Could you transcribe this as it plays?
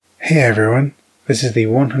Hey everyone, this is the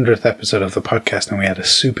 100th episode of the podcast and we had a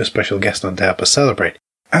super special guest on to help us celebrate.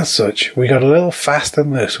 As such, we got a little fast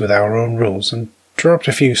and loose with our own rules and dropped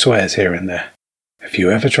a few swears here and there. Have you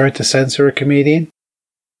ever tried to censor a comedian?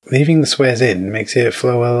 Leaving the swears in makes it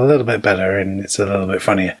flow a little bit better and it's a little bit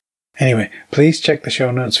funnier. Anyway, please check the show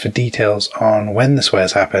notes for details on when the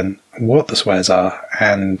swears happen, what the swears are,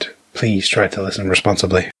 and please try to listen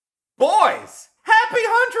responsibly. Boys, happy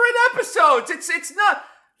 100 episodes! It's not...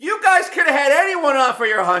 You guys could have had anyone on for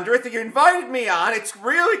your 100th. You invited me on. It's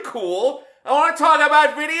really cool. I want to talk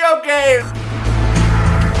about video games.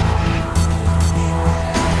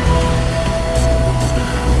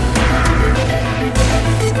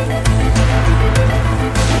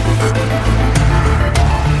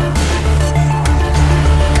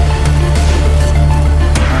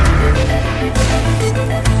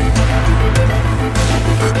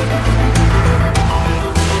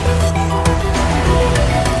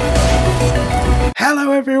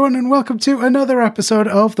 Hello everyone and welcome to another episode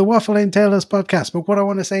of the Waffle and Taylor's podcast. But what I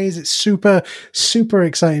want to say is it's super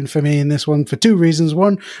exciting for me in this one for two reasons.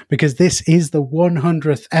 One, because this is the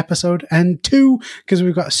 100th episode, and two, because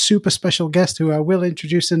we've got a super special guest who I will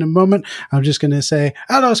introduce in a moment. I'm just going to say,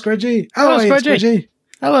 hello Squidgy. How are you, Squidgy?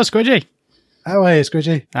 Hello Squidgy. How are you,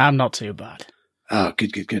 Squidgy? I'm not too bad. Oh,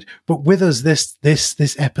 good. But with us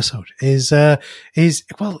this episode is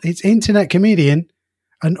it's internet comedian,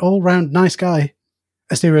 an all-round nice guy,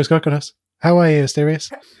 Asterios Kokonos. How are you,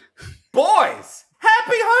 Asterios? Boys,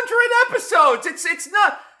 happy 100 episodes! It's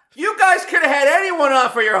not... You guys could have had anyone on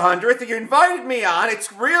for your 100th. You invited me on.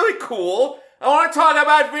 It's really cool. I want to talk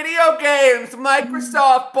about video games.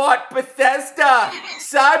 Microsoft bought Bethesda.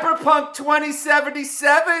 Cyberpunk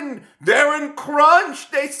 2077. They're in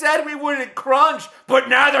crunch. They said we wouldn't crunch, but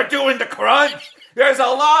now they're doing the crunch. There's a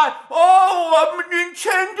lot.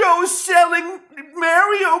 Nintendo's selling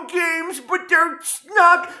Mario games, but they're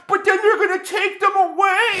not. But then they're gonna take them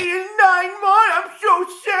away in 9 months. I'm so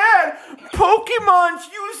sad. Pokemon's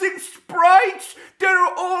using sprites that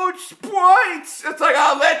are old sprites. It's like,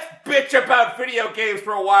 let's bitch about video games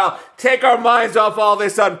for a while. Take our minds off all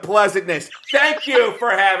this unpleasantness. Thank you for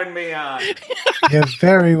having me on. You're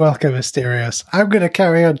very welcome, Asterios. I'm gonna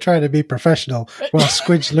carry on trying to be professional while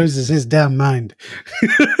Squidge loses his damn mind.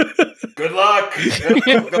 Good luck.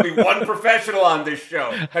 There'll be one professional on this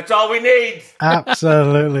show. That's all we need.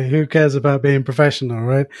 Absolutely. Who cares about being professional,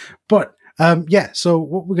 right? But so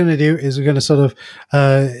what we're going to do is we're going to sort of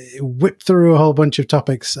whip through a whole bunch of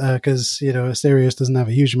topics because, Asterios doesn't have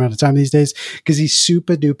a huge amount of time these days because he's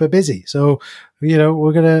super duper busy. So,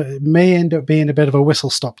 we're may end up being a bit of a whistle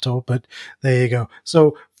stop tour, but there you go.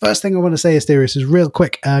 So first thing I want to say, Asterios, is real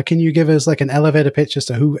quick. Can you give us like an elevator pitch as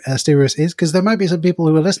to who Asterios is? Because there might be some people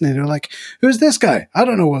who are listening who are like, who's this guy? I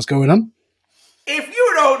don't know what's going on. If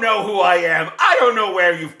you don't know who I am, I don't know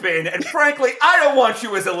where you've been, and frankly, I don't want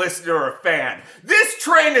you as a listener or a fan. This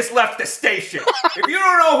train has left the station. If you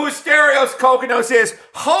don't know who Asterios Kokonos is,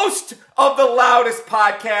 host of the loudest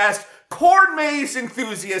podcast, corn maze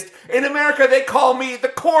enthusiast. In America, they call me the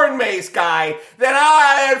corn maze guy. Then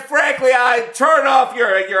I turn off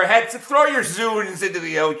your heads and throw your Zunes into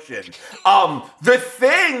the ocean. The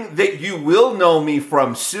thing that you will know me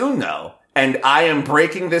from soon, though, and I am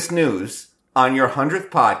breaking this news on your 100th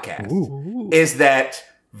podcast, is that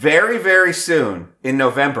very, very soon in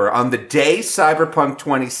November, on the day Cyberpunk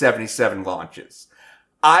 2077 launches,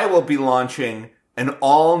 I will be launching an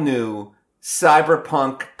all-new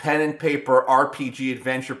Cyberpunk pen and paper RPG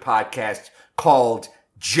adventure podcast called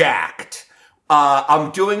Jacked.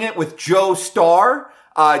 I'm doing it with Joe Starr.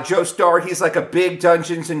 Joe Starr, he's like a big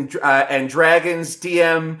Dungeons and Dragons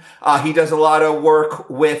DM. He does a lot of work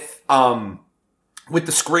with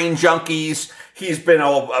the Screen Junkies. He's been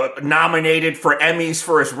nominated for Emmys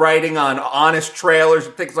for his writing on Honest Trailers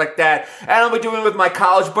and things like that. And I'll be doing it with my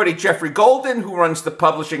college buddy Jeffrey Golden, who runs the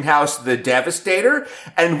publishing house The Devastator.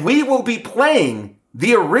 And we will be playing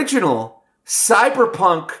the original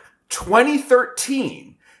Cyberpunk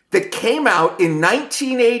 2013 that came out in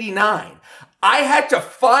 1989. I had to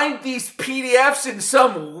find these PDFs in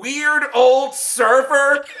some weird old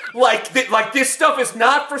server. Like this stuff is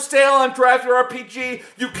not for sale on DriveThruRPG.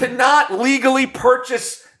 You cannot legally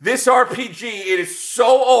purchase this RPG. It is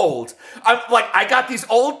so old. I got these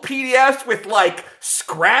old PDFs with like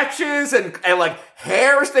scratches and like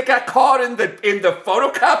hairs that got caught in the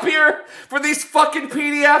photocopier for these fucking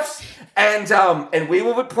PDFs. And we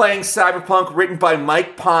will be playing Cyberpunk, written by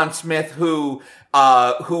Mike Pondsmith, who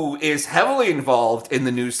is heavily involved in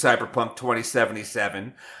the new Cyberpunk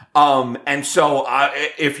 2077. And so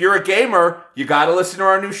if you're a gamer, you got to listen to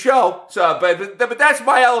our new show. So, but that's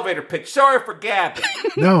my elevator pitch. Sorry for gabbing.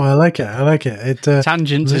 No, I like it. I like it.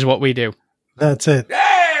 Tangents is what we do. That's it.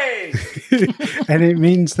 Hey! And it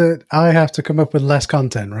means that I have to come up with less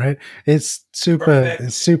content, right? It's super. Perfect.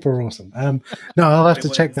 It's super awesome. No, I'll have to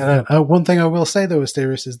check that out. One thing I will say though,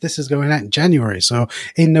 Asterios, is this is going out in January, so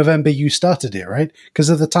in November you started it, right? Because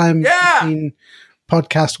of the time between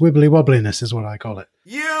podcast wibbly wobbliness is what I call it.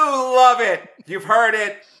 You love it. You've heard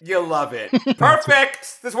it. You love it.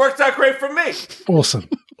 Perfect. This works out great for me.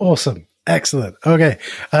 Awesome. Excellent. Okay.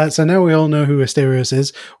 So now we all know who Asterios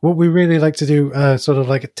is. What we really like to do, sort of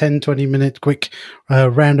like a 10, 20 minute quick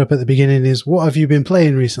roundup at the beginning is what have you been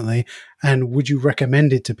playing recently and would you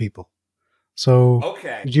recommend it to people? So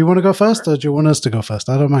okay. Do you want to go first or do you want us to go first?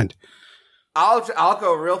 I don't mind. I'll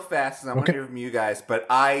go real fast and I want to hear from you guys, but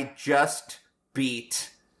I just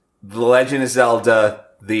beat The Legend of Zelda,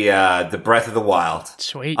 the Breath of the Wild.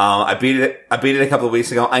 Sweet. I beat it a couple of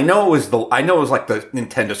weeks ago. I know it was like the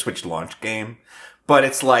Nintendo Switch launch game, but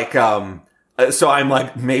it's like so I'm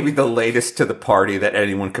like maybe the latest to the party that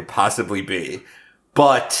anyone could possibly be.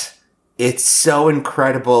 But it's so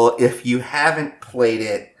incredible. If you haven't played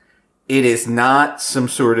it, it is not some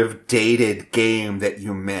sort of dated game that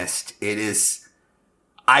you missed. It is,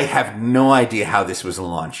 I have no idea how this was a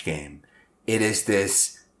launch game. It is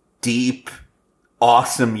this deep,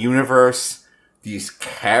 awesome universe. These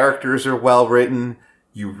characters are well written.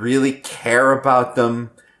 You really care about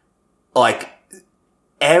them. Like,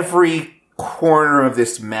 every corner of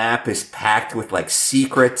this map is packed with like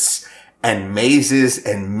secrets and mazes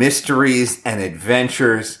and mysteries and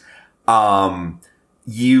adventures.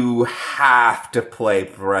 You have to play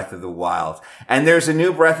Breath of the Wild. And there's a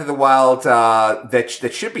new Breath of the Wild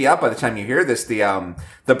that should be out by the time you hear this. The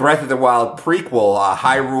Breath of the Wild prequel,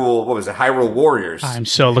 Hyrule Warriors. I'm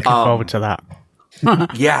so looking forward to that.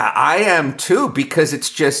 Yeah, I am too, because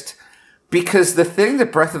the thing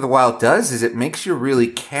that Breath of the Wild does is it makes you really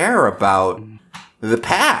care about the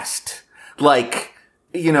past. Like,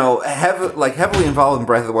 you know, heavily involved in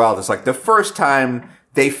Breath of the Wild is like the first time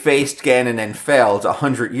they faced Ganon and failed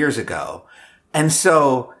 100 years ago. And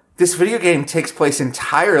so this video game takes place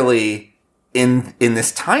entirely in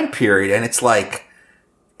this time period. And it's like,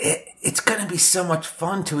 it's going to be so much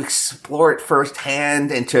fun to explore it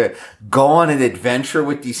firsthand and to go on an adventure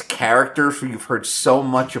with these characters who you've heard so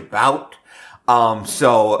much about.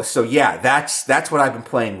 So yeah, that's what I've been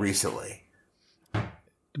playing recently.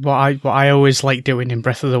 What I always liked doing in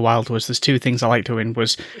Breath of the Wild was there's two things I liked doing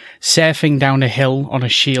was surfing down a hill on a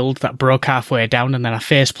shield that broke halfway down and then I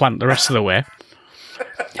face plant the rest of the way.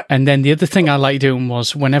 And then the other thing I liked doing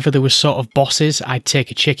was whenever there was sort of bosses, I'd take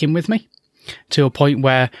a chicken with me to a point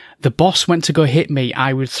where the boss went to go hit me.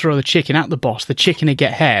 I would throw the chicken at the boss, the chicken would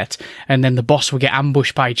get hurt, and then the boss would get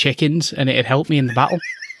ambushed by chickens and it'd help me in the battle.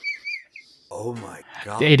 Oh my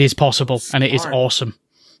God. It is possible and it is awesome.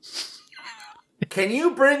 Can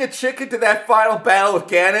you bring a chicken to that final battle with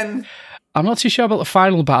Ganon? I'm not too sure about the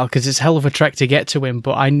final battle because it's a hell of a trek to get to him,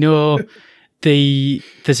 but I know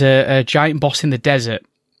there's a giant boss in the desert.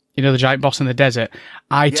 You know the giant boss in the desert?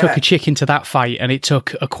 I took a chicken to that fight and it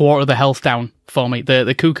took a quarter of the health down for me.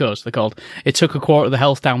 The Cuckoos, they're called. It took a quarter of the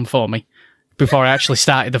health down for me before I actually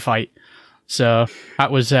started the fight. So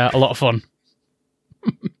that was a lot of fun.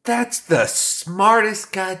 That's the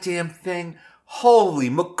smartest goddamn thing. Holy,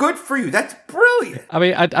 good for you. That's brilliant. I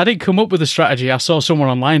mean, I didn't come up with a strategy. I saw someone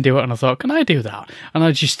online do it and I thought, can I do that? And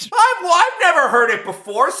I just... I've never heard it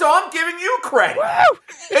before, so I'm giving you credit. Woo!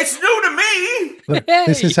 It's new to me. Look,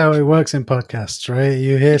 this is how it works in podcasts, right?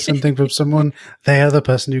 You hear something from someone, they are the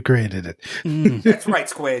person who created it. That's right,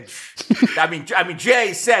 Squidge. I mean,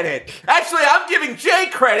 Jay said it. Actually, I'm giving Jay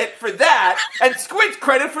credit for that, and Squidge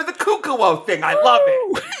credit for the Kukuo thing. I love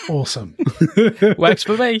it. Awesome. Works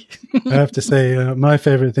for me. I have to say, my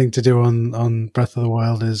favorite thing to do on Breath of the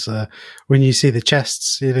Wild is when you see the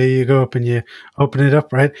chests, you know, you go up and you open it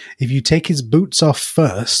up, right? If you take his boots off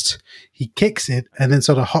first, he kicks it and then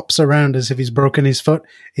sort of hops around as if he's broken his foot.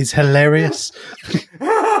 It's hilarious.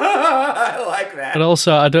 I like that. And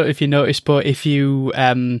also, I don't know if you noticed, but if you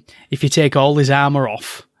take all his armor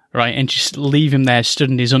off, right, and just leave him there stood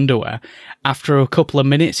in his underwear, after a couple of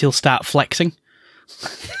minutes, he'll start flexing.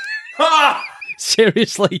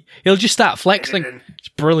 Seriously, he'll just start flexing. It's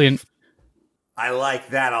brilliant. I like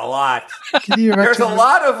that a lot. There's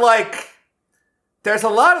There's a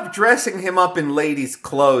lot of dressing him up in ladies'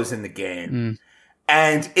 clothes in the game.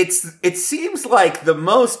 And it seems like the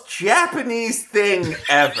most Japanese thing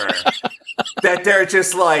ever. That they're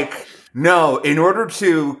just like, No, in order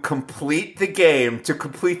to complete the game, to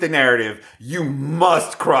complete the narrative, you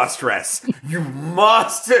must cross-dress. You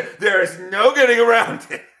must. There is no getting around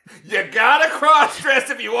it. You gotta cross-dress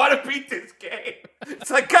if you want to beat this game.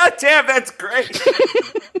 It's like, God damn, that's great.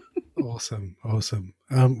 Awesome.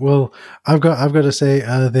 Well, I've got to say,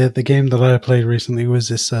 the game that I played recently was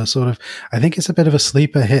this sort of, I think it's a bit of a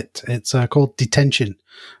sleeper hit. It's called Detention.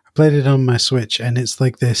 I played it on my Switch, and it's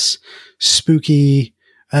like this spooky.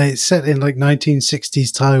 It's set in like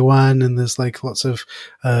 1960s Taiwan, and there's like lots of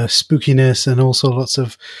spookiness and also lots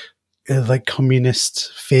of like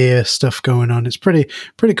communist fear stuff going on. It's pretty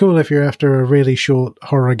cool if you're after a really short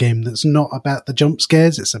horror game that's not about the jump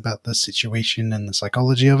scares. It's about the situation and the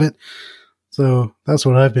psychology of it. So that's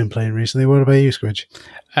what I've been playing recently. What about you, Squidge?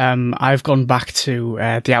 I've gone back to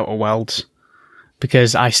The Outer Worlds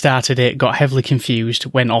because I started it, got heavily confused,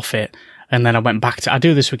 went off it, and then I went back to... I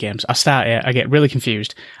do this with games. I start it, I get really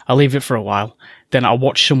confused, I leave it for a while, then I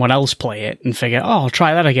watch someone else play it and figure, I'll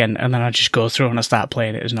try that again, and then I just go through and I start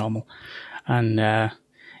playing it as normal. And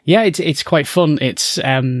yeah, it's quite fun. It's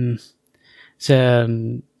Obsidian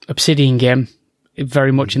game,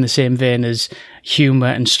 very much in the same vein as humour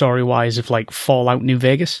and story-wise of like Fallout New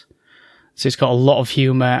Vegas. So it's got a lot of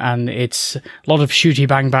humour and it's a lot of shooty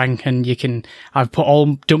bang bang, and I've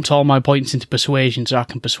dumped all my points into persuasion so I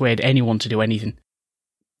can persuade anyone to do anything.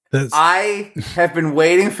 I have been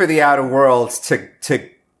waiting for The Outer Worlds to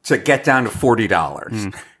get down to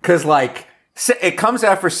 $40 because like it comes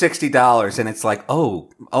out for $60 and it's like oh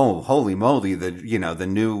holy moly,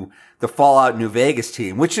 the Fallout New Vegas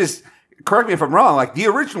team, which is, correct me if I'm wrong, like the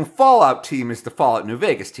original Fallout team is the Fallout New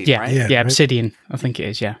Vegas team, right? Yeah, right? Obsidian, I think it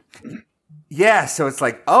is, yeah. Yeah, so it's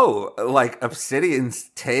like, like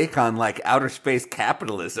Obsidian's take on like outer space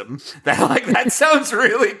capitalism. That sounds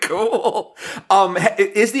really cool.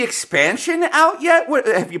 Is the expansion out yet?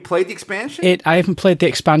 Have you played the expansion? I haven't played the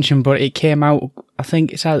expansion, but it came out, I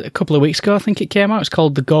think it's out a couple of weeks ago. I think it came out. It's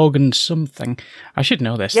called the Gorgon something. I should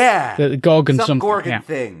know this. Yeah. The Gorgon some something. Gorgon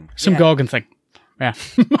thing. Some Gorgon thing. Yeah.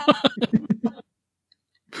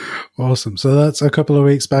 Awesome. So that's a couple of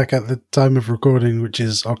weeks back at the time of recording, which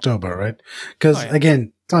is October, right? Because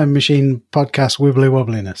again, Time Machine podcast wibbly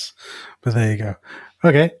wobbliness. But there you go.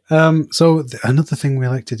 Okay. So another thing we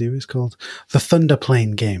like to do is called the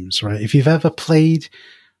Thunderplane games, right? If you've ever played,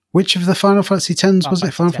 which of the Final Fantasy X was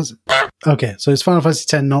it? Final Fantasy. Okay, so it's Final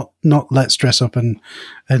Fantasy X, not Let's Dress Up and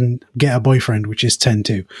Get a Boyfriend, which is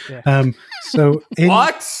 10-2. Yeah. So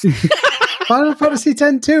what? Final Fantasy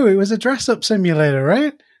X-2, it was a dress-up simulator,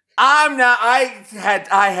 right?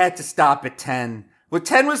 I had to stop at 10. Well,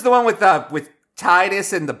 10 was the one with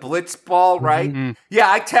Tidus and the Blitzball, right? Mm-hmm.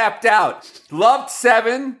 Yeah, I tapped out. Loved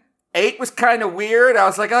 7. 8 was kind of weird. I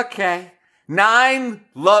was like, okay. 9,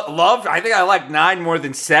 loved. I think I like 9 more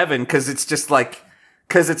than 7 because it's like,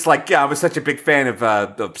 yeah, I was such a big fan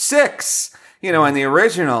of 6, in the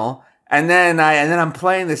original. And then I'm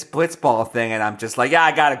playing this Blitzball thing, and I'm just like, yeah,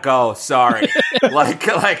 I gotta go. Sorry, like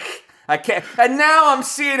I can't. And now I'm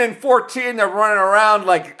seeing in 14 they're running around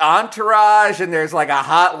like Entourage, and there's like a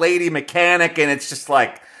hot lady mechanic, and it's just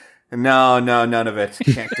like, no, none of it.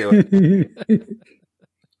 Can't do it.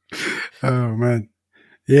 Oh man,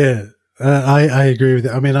 yeah, I agree with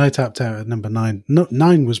it. I mean, I tapped out at number 9. No,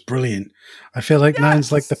 9 was brilliant. I feel like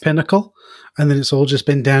 9's like the pinnacle, and then it's all just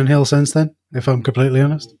been downhill since then. If I'm completely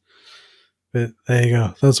honest. But there you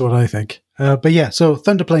go. That's what I think. But yeah, so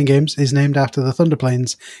Thunderplane Games is named after the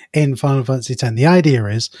Thunderplanes in Final Fantasy X. The idea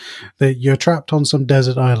is that you're trapped on some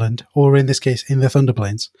desert island, or in this case, in the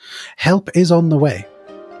Thunderplanes. Help is on the way,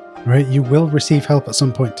 right? You will receive help at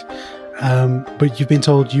some point. But you've been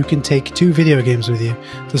told you can take 2 video games with you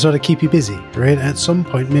to sort of keep you busy, right? At some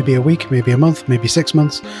point, maybe a week, maybe a month, maybe 6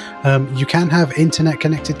 months. You can have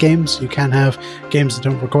internet-connected games. You can have games that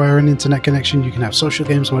don't require an internet connection. You can have social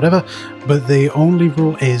games, whatever. But the only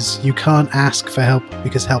rule is you can't ask for help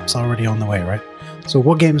because help's already on the way, right? So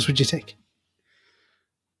what games would you take?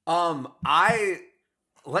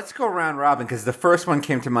 Let's go round robin because the first one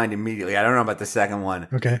came to mind immediately. I don't know about the second one.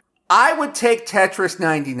 Okay. I would take Tetris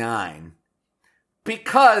 99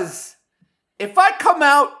 because if I come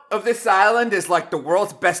out of this island as like the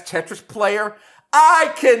world's best Tetris player,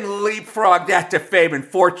 I can leapfrog that to fame and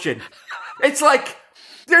fortune. It's like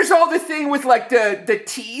There's all the thing with like the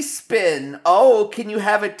T-spin. Oh, can you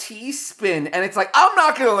have a T-spin? And it's like, I'm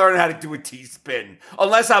not going to learn how to do a T-spin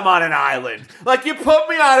unless I'm on an island. Like, you put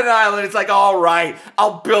me on an island, it's like, all right,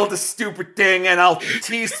 I'll build a stupid thing and I'll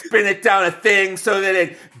T-spin it down a thing so that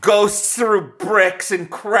it goes through bricks and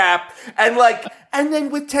crap. And like, and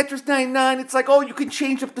then with Tetris 99, it's like, oh, you can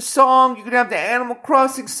change up the song. You can have the Animal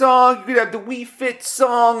Crossing song. You can have the Wii Fit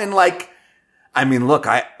song. And like, I mean, look,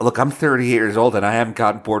 I'm 38 years old and I haven't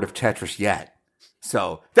gotten bored of Tetris yet.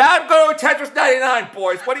 So I'm going with Tetris 99,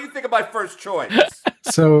 boys. What do you think of my first choice?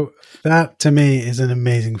 So that to me is an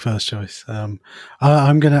amazing first choice. I'm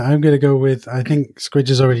gonna go with. I think Squidge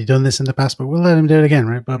has already done this in the past, but we'll let him do it again,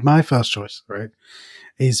 right? But my first choice, right,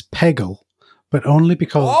 is Peggle, but only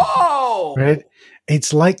because, oh, right,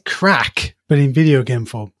 it's like crack, but in video game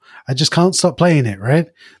form. I just can't stop playing it, right?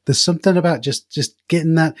 There's something about just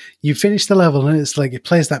getting that. You finish the level and it's like it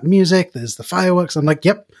plays that music. There's the fireworks. I'm like,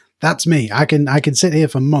 yep, that's me. I can sit here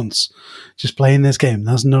for months just playing this game.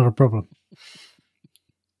 That's not a problem.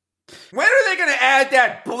 When are they going to add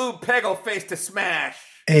that blue Peggle face to Smash?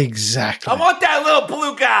 Exactly. I want that little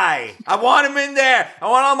blue guy. I want him in there. I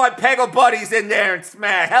want all my Peggle buddies in there and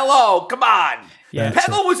Smash. Hello, come on. Yeah.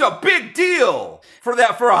 Peggle was a big deal for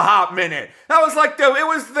a hot minute. That was like it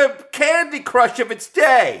was the Candy Crush of its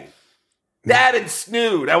day. That and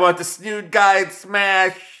Snood. I want the Snood guy in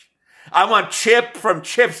Smash. I want Chip from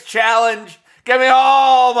Chip's Challenge. Give me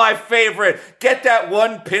all my favorite. Get that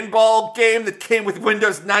one pinball game that came with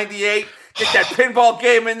Windows 98. Get that pinball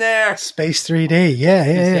game in there. Space 3D.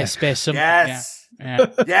 Yeah. Space something. Yes. Yeah.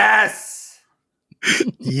 Yes.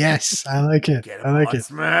 Yes, I like it. Get him I like on it.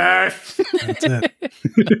 Smash. That's it.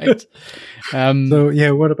 Right. So,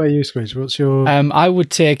 yeah, what about you, Squidge? What's your... I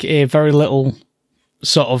would take a very little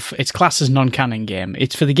sort of, it's classed as non-canon game.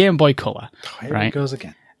 It's for the Game Boy Color. Here right? it goes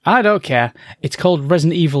again. I don't care. It's called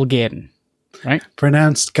Resident Evil Gaiden, right?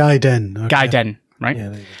 Pronounced Gaiden. Okay. Gaiden, right? Yeah,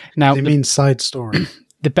 there you go. Now, It means side story.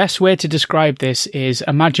 the best way to describe this is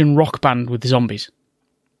imagine Rock Band with zombies.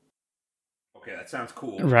 Okay, that sounds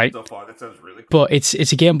cool. Right. So far, that sounds really cool. But it's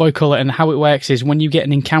a Game Boy Color, and how it works is when you get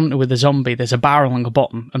an encounter with a zombie, there's a bar along the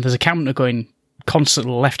bottom, and there's a counter going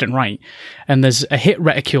constantly left and right, and there's a hit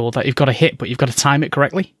reticule that you've got to hit, but you've got to time it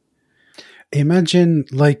correctly. Imagine,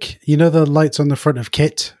 like, you know the lights on the front of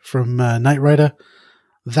Kit from Knight Rider?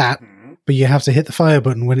 That, but you have to hit the fire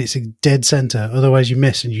button when it's in dead center, otherwise you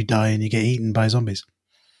miss and you die and you get eaten by zombies.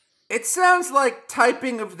 It sounds like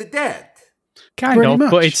Typing of the Dead. Kind Pretty of,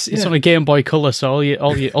 much, but it's yeah. on a Game Boy Color, so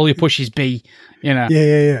all you push is B, you know.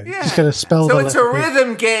 Yeah. Just gotta spell So the it's a letter B.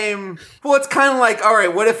 rhythm game. Well, it's kind of like, all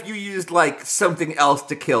right, what if you used like something else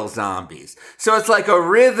to kill zombies? So it's like a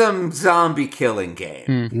rhythm zombie killing game.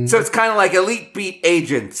 Mm-hmm. So it's kind of like Elite Beat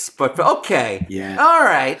Agents, but okay. Yeah. All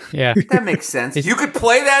right. Yeah. That makes sense. You could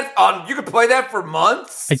play that for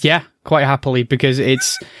months? Yeah, quite happily, because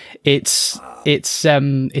it's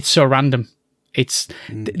so random. It's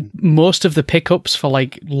most of the pickups for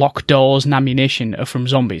like locked doors and ammunition are from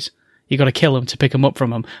zombies. You got to kill them to pick them up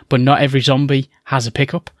from them, but not every zombie has a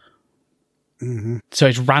pickup. Mm-hmm. So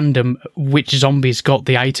it's random which zombies got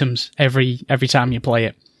the items every time you play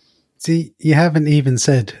it. See, you haven't even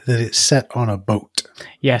said that it's set on a boat.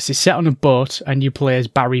 Yes, it's set on a boat, and you play as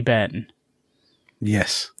Barry Burton,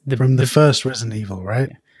 Yes. From the first Resident Evil,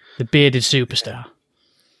 right? the bearded superstar.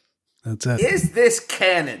 That's it. Is this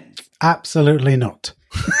canon? Absolutely not.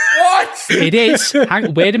 What? It is.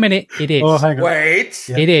 Wait a minute. It is. Oh, hang on. Wait.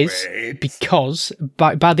 It is, Wait. because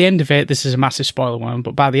by the end of it, this is a massive spoiler one,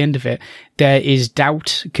 but by the end of it, there is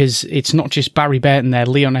doubt, because it's not just Barry Burton there,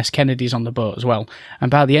 Leon S. Kennedy's on the boat as well.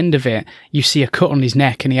 And by the end of it, you see a cut on his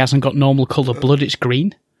neck and he hasn't got normal colour blood, it's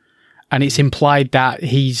green. And it's implied that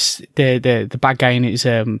he's the bad guy and it's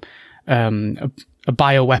a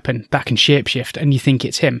bioweapon that can shapeshift, and you think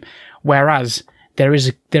it's him. Whereas there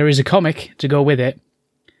is a comic to go with it,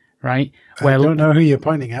 right? I don't know who you're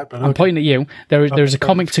pointing at, but I'm pointing at you. There's a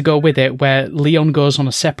comic to go with it where Leon goes on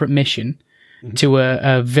a separate mission to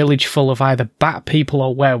a village full of either bat people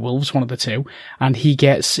or werewolves, one of the two, and he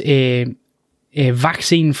gets a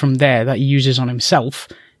vaccine from there that he uses on himself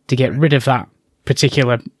to get rid of that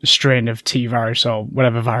particular strain of T virus or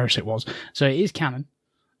whatever virus it was. So it is canon.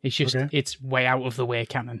 It's just it's way out of the way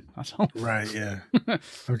canon. That's all. Right, yeah.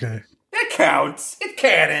 Okay. It counts. It's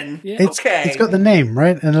canon. Yeah. Okay. It's got the name,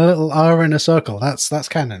 right? And a little R in a circle. That's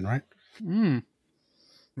canon, right?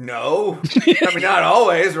 No. I mean, not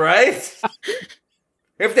always, right?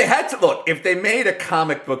 If they had to look, if they made a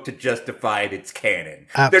comic book to justify it, it's canon.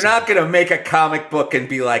 Absolutely. They're not going to make a comic book and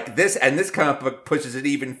be like this, and this comic book pushes it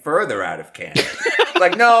even further out of canon.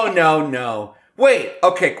 Like, no. Wait,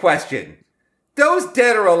 okay, question. those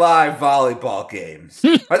Dead or Alive volleyball games,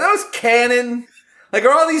 are those canon? Like,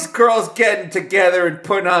 are all these girls getting together and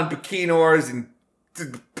putting on bikinis and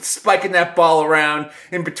spiking that ball around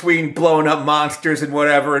in between blowing up monsters and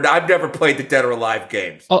whatever? And I've never played the Dead or Alive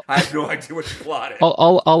games. I have no idea what the plot is.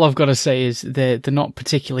 All I've got to say is they're not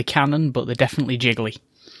particularly canon, but they're definitely jiggly.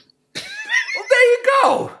 Well, there you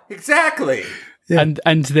go. Exactly. Yeah.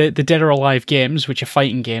 And the Dead or Alive games, which are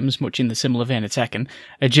fighting games, much in the similar vein of Tekken,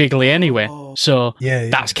 are jiggly anyway. So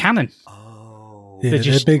that's canon. Yeah,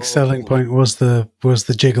 their big selling point was the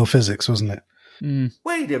jiggle physics, wasn't it?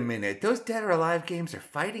 Wait a minute. Those Dead or Alive games are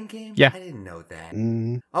fighting games? Yeah. I didn't know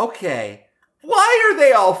that. Okay. Why are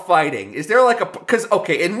they all fighting? Is there like because,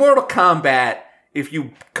 okay, in Mortal Kombat, if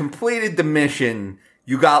you completed the mission,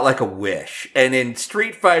 you got like a wish. And in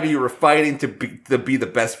Street Fighter, you were fighting to be the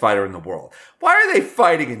best fighter in the world. Why are they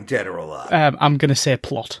fighting in Dead or Alive? I'm going to say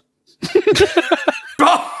plot.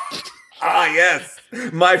 Yes.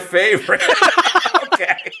 My favorite.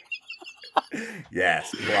 Okay.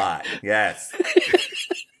 Yes, plot. Yes.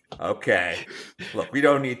 Okay. Look, we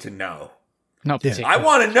don't need to know. Not particularly. I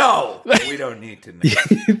want to know, but we don't need to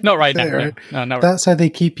know. Not right now. No, not right. That's how they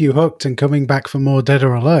keep you hooked and coming back for more Dead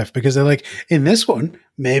or Alive, because they're like, in this one,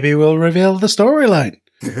 maybe we'll reveal the storyline.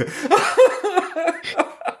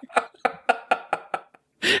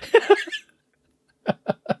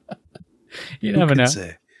 You never know.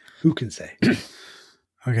 Who can say?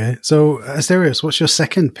 Okay, so Asterios, what's your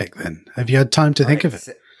second pick then? Have you had time to think of it?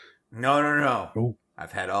 No. Oh.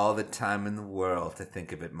 I've had all the time in the world to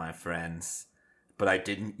think of it, my friends. But I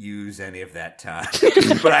didn't use any of that time.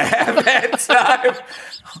 But I have had time.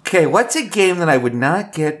 Okay, what's a game that I would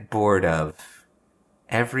not get bored of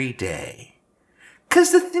every day?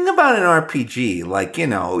 Because the thing about an RPG, like, you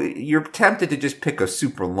know, you're tempted to just pick a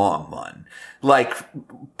super long one. Like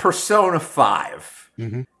Persona 5.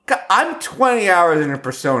 Mm-hmm. I'm 20 hours into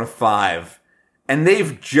Persona 5, and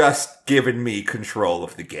they've just given me control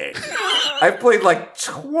of the game. I've played like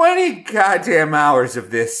 20 goddamn hours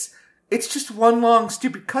of this. It's just one long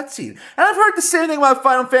stupid cutscene. And I've heard the same thing about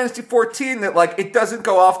Final Fantasy XIV, that like it doesn't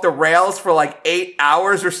go off the rails for like 8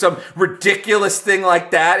 hours or some ridiculous thing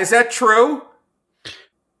like that. Is that true?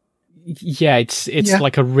 Yeah, it's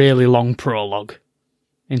like a really long prologue.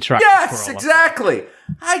 Interactive Yes, prologue. Exactly.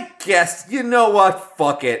 I guess, you know what?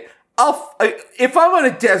 Fuck it. If I'm on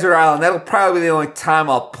a desert island, that'll probably be the only time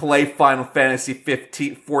I'll play Final Fantasy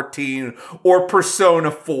 14 or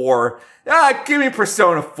Persona 4. Give me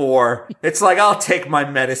Persona 4. It's like, I'll take my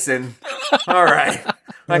medicine. All right.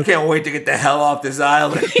 I can't wait to get the hell off this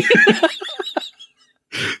island.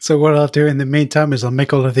 So what I'll do in the meantime is I'll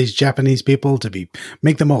make all of these Japanese people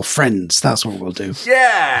make them all friends. That's what we'll do.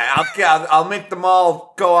 Yeah, I'll make them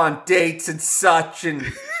all go on dates and such,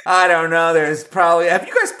 and I don't know. There's probably... Have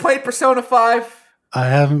you guys played Persona 5? I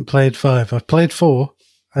haven't played 5. I've played 4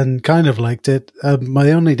 and kind of liked it.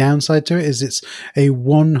 My only downside to it is it's a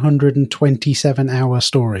 127-hour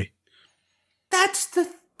story. That's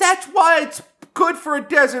why it's good for a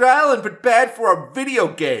desert island, but bad for a video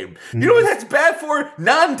game. You know what that's bad for?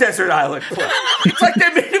 Non-desert island play. It's like they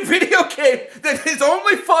made a video game that is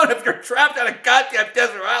only fun if you're trapped on a goddamn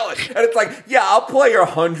desert island. And it's like, yeah, I'll play your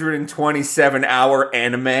 127-hour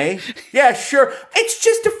anime. Yeah, sure. It's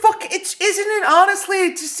just isn't it honestly?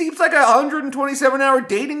 It just seems like a 127-hour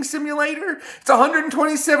dating simulator. It's a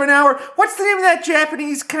 127-hour. What's the name of that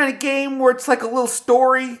Japanese kind of game where it's like a little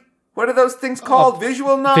story? What are those things called?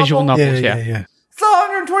 Visual novel? Visual novels, yeah. It's a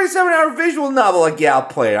 127-hour visual novel. Like, yeah, I'll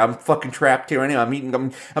play it. I'm fucking trapped here anyway. I'm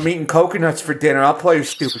eating coconuts for dinner. I'll play your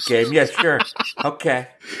stupid game. Yeah, sure. Okay.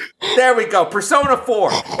 There we go. Persona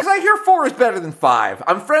 4. Because I hear 4 is better than 5.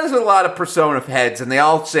 I'm friends with a lot of Persona heads, and they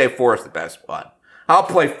all say 4 is the best one. I'll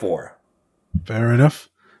play 4. Fair enough.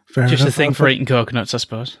 Just a thing for eating coconuts, I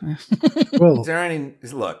suppose. Well, Is there any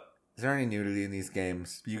nudity in these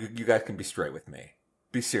games? You guys can be straight with me.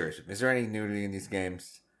 Be serious with me. Is there any nudity in these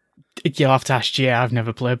games? You'll have to ask Jay. I've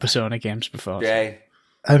never played Persona games before. Jay?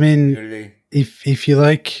 I mean, Nudity? if you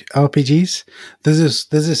like RPGs, there's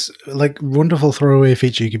this like wonderful throwaway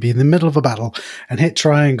feature. You could be in the middle of a battle and hit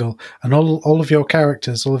triangle, and all of your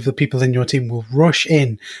characters, all of the people in your team will rush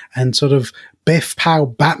in and sort of Biff Pow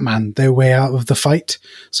Batman their way out of the fight.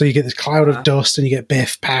 So you get this cloud of dust and you get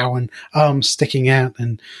Biff Pow and arms sticking out,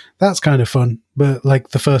 and that's kind of fun. But like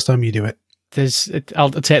the first time you do it.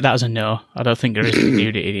 I'll take that as a no. I don't think there is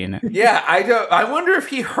nudity in it. Yeah, I wonder if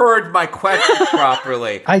he heard my question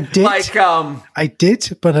properly. I did. I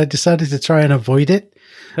did, but I decided to try and avoid it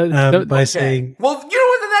by saying... Well, you know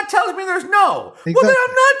what? Then that tells me there's no. Exactly. Well, then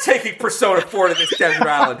I'm not taking Persona 4 to this desert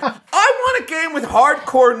island. I want a game with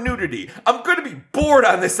hardcore nudity. I'm going to be bored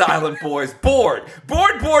on this island, boys. Bored.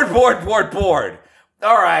 Bored.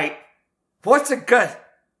 All right. What's a good...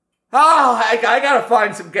 Oh, I got to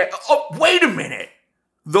find some... Oh, wait a minute.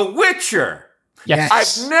 The Witcher. Yes.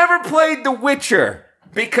 I've never played The Witcher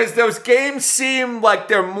because those games seem like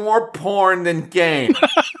they're more porn than games.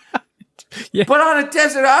 Yeah. But on a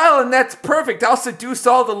desert island, that's perfect. I'll seduce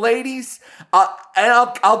all the ladies, and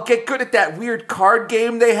I'll get good at that weird card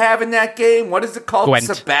game they have in that game. What is it called? Gwent.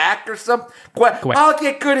 Sabacc or something? Gwent. I'll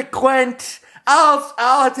get good at Gwent.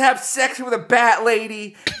 I'll have sex with a bat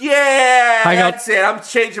lady. Yeah, that's it. I'm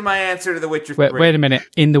changing my answer to The Witcher 3. Wait a minute.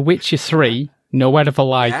 In The Witcher 3, no word of a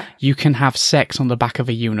lie, you can have sex on the back of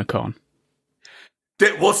a unicorn.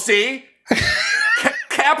 We'll see.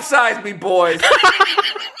 Capsize me, boys.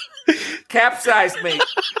 Capsize me.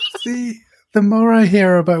 See, the more I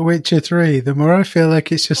hear about Witcher 3, the more I feel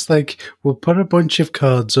like it's just like, we'll put a bunch of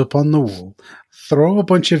cards up on the wall, throw a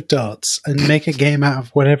bunch of darts, and make a game out of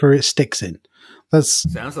whatever it sticks in.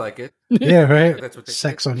 Sounds like it. Yeah, right? That's what they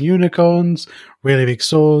Sex on unicorns, really big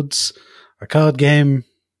swords, a card game.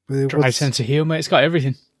 Dry sense of humour. It's got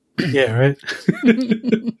everything. Yeah, right?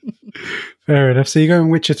 Fair enough. So you're going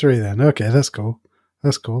Witcher 3 then. Okay, that's cool.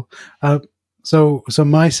 So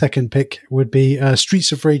my second pick would be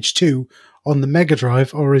Streets of Rage 2 on the Mega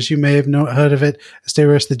Drive, or as you may have not heard of it,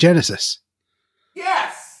 Asterios the Genesis.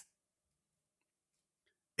 Yes.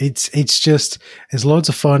 It's loads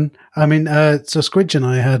of fun. I mean, so Squidge and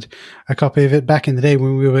I had a copy of it back in the day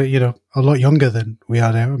when we were, a lot younger than we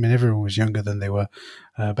are now. I mean, everyone was younger than they were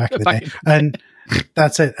back in the day. And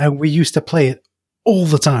that's it. And we used to play it all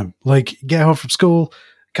the time. Like, get home from school,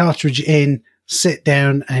 cartridge in, sit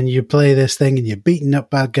down, and you play this thing, and you're beating up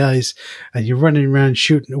bad guys, and you're running around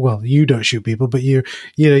shooting. Well, you don't shoot people, but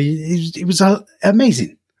it was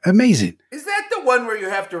amazing. Amazing. Is that the one where you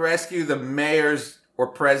have to rescue the mayor's or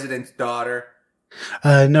president's daughter?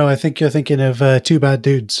 No, I think you're thinking of Two Bad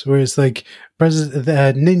Dudes, where it's like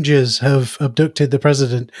ninjas have abducted the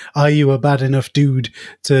president. Are you a bad enough dude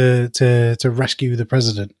to rescue the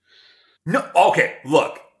president? No. Okay,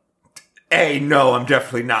 look. No, I'm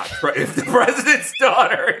definitely not. If the president's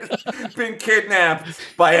daughter has been kidnapped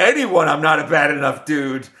by anyone, I'm not a bad enough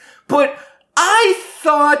dude. But I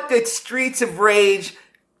thought Streets of Rage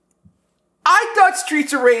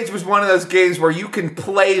was one of those games where you can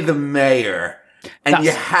play the mayor and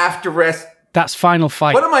you have to rest. That's Final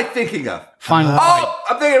Fight. What am I thinking of? Final Fight. Oh,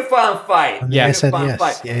 I'm thinking of Final Fight. Yeah, I said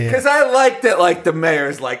yes. Because I like that, like, the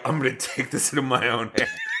mayor's like, I'm going to take this into my own hands.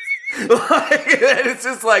 Like, and it's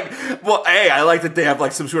just like, well, I like that they have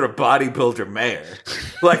like some sort of bodybuilder mayor.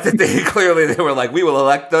 Like that they were like, we will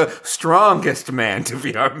elect the strongest man to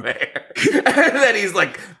be our mayor. And then he's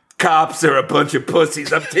like, cops are a bunch of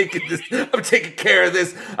pussies. I'm taking care of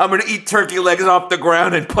this. I'm going to eat turkey legs off the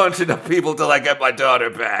ground and punch into people till I get my daughter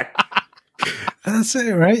back. That's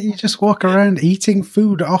it, right? You just walk around eating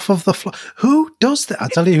food off of the floor. Who does that? I'll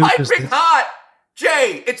tell you who does Piping this. hot!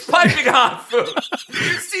 Jay, it's piping hot food.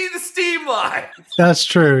 You see the steam line. That's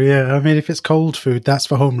true, yeah. I mean, if it's cold food, that's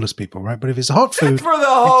for homeless people, right? But if it's hot food, it's for the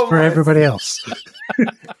homeless. It's for everybody else.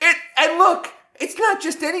 And look, it's not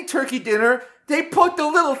just any turkey dinner. They put the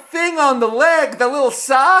little thing on the leg, the little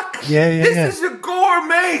sock. This is a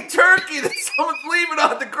gourmet turkey that someone's leaving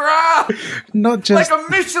on the ground. Not just like a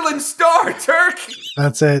Michelin star turkey.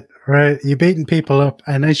 That's it, right? You're beating people up,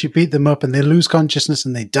 and as you beat them up and they lose consciousness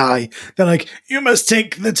and they die, they're like, you must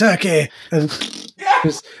take the turkey. And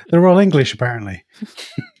because they're all English, apparently.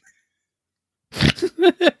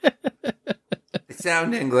 They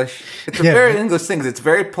sound English. It's a very English thing. It's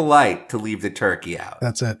very polite to leave the turkey out.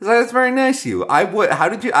 That's it. That's very nice of you. I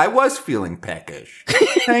was feeling peckish.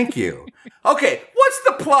 Thank you. Okay, what's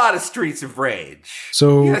the plot of Streets of Rage?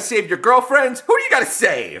 So you gotta save your girlfriends? Who do you gotta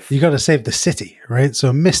save? You gotta save the city, right?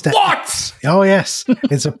 So Mr. What? X. Oh, yes.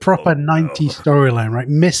 It's a proper 90s storyline, right?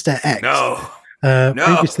 Mr. X. No.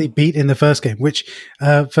 Previously beat in the first game, which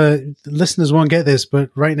for listeners won't get this, but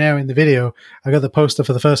right now in the video, I got the poster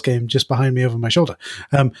for the first game just behind me over my shoulder.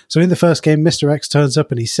 So in the first game, Mr. X turns up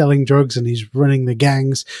and he's selling drugs and he's running the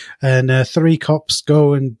gangs, and 3 cops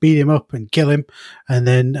go and beat him up and kill him. And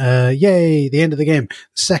then, yay, the end of the game.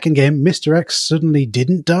 Second game, Mr. X suddenly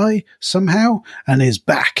didn't die somehow and is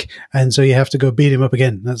back. And so you have to go beat him up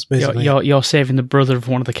again. That's basically you're saving the brother of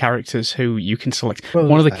one of the characters who you can select. Well,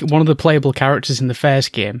 one of the playable characters in the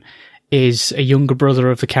first game is a younger brother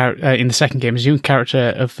of the character in the second game. Is a young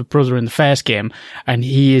character of the brother in the first game, and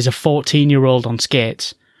he is a 14-year-old on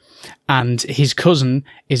skates, and his cousin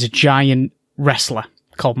is a giant wrestler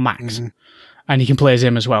called Max. Mm-hmm. And you can play as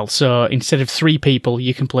him as well. So instead of 3 people,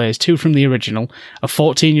 you can play as 2 from the original, a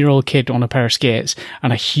 14-year-old kid on a pair of skates,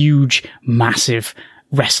 and a huge, massive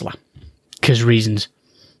wrestler. Because reasons.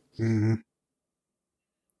 Mm-hmm.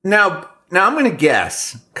 Now I'm going to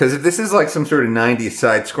guess, because if this is like some sort of 90s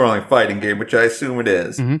side-scrolling fighting game, which I assume it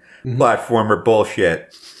is, platformer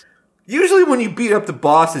bullshit, usually when you beat up the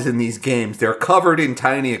bosses in these games, they're covered in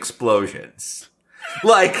tiny explosions.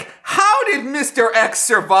 Like, how did Mr. X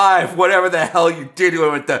survive whatever the hell you did to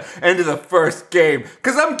him at the end of the first game?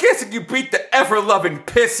 Because I'm guessing you beat the ever-loving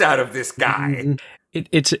piss out of this guy.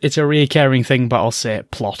 It's a recurring thing, but I'll say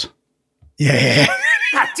plot. Yeah.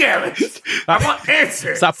 God damn it. I want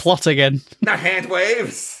answers. It's that plot again. Not hand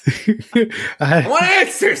waves. I want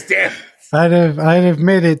answers, damn it. I'd have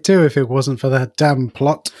made it too if it wasn't for that damn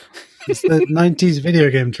plot. It's the 90s video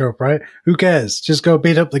game trope, right? Who cares? Just go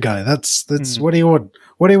beat up the guy. That's what do you want?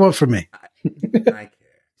 What do you want from me? I care.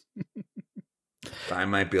 I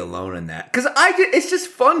might be alone in that. Because it's just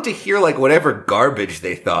fun to hear like whatever garbage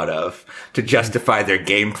they thought of to justify their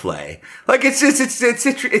gameplay. Like it's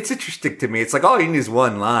interesting to me. It's like all you need is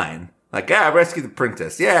one line. Like, rescue the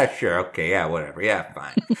princess. Yeah, sure. Okay. Yeah, whatever. Yeah,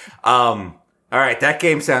 fine. All right. That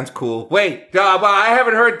game sounds cool. Wait, well, I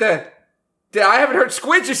haven't heard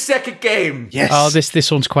Squid's second game. Yes. Oh,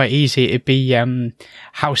 this one's quite easy. It'd be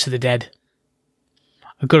House of the Dead.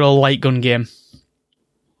 A good old light gun game.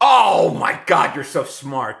 Oh my god, you're so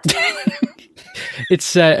smart.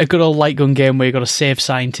 It's a good old light gun game where you've got to save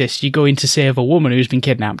scientists. You go in to save a woman who's been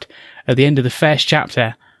kidnapped. At the end of the first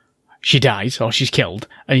chapter, she dies or she's killed,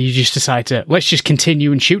 and you just decide to, let's just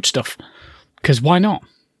continue and shoot stuff. Because why not?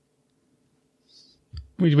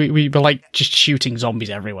 We were like just shooting zombies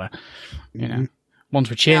everywhere. You know, ones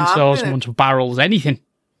with chainsaws, ones with barrels, anything.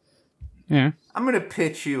 Yeah. I'm gonna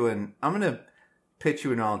pitch you an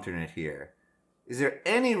alternate here. Is there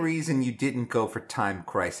any reason you didn't go for Time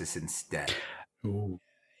Crisis instead? Ooh.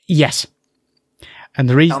 Yes. And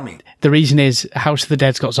the reason is House of the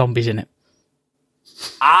Dead's got zombies in it.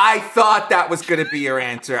 I thought that was going to be your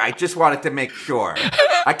answer. I just wanted to make sure.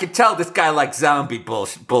 I could tell this guy likes zombie bull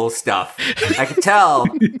stuff. I could tell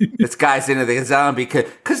this guy's into the zombie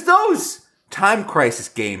because those Time Crisis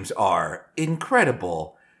games are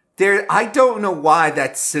incredible. I don't know why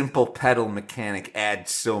that simple pedal mechanic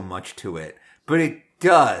adds so much to it, but it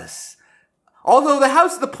does. Although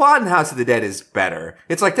the plot in House of the Dead is better.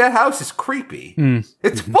 It's like that house is creepy.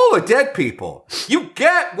 It's full of dead people. You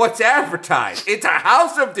get what's advertised. It's a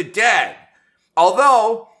House of the Dead.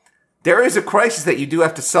 Although, there is a crisis that you do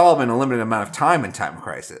have to solve in a limited amount of time in Time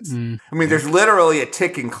Crisis. I mean, there's literally a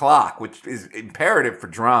ticking clock, which is imperative for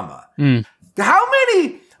drama. How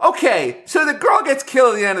many... Okay, so the girl gets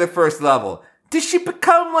killed at the end of the first level. Does she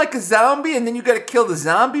become like a zombie and then you gotta kill the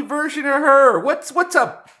zombie version of her? Or what's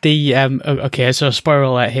up? Okay, so spoiler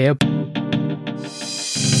alert here.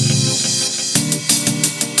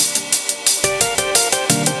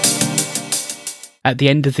 At the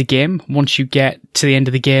end of the game, once you get to the end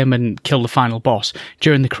of the game and kill the final boss,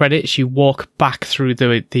 during the credits, you walk back through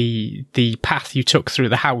the path you took through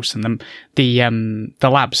the house and the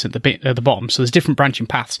labs at the bottom. So there's different branching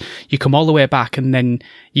paths. You come all the way back and then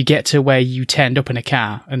you get to where you turned up in a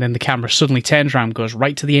car and then the camera suddenly turns around, goes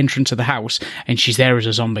right to the entrance of the house and she's there as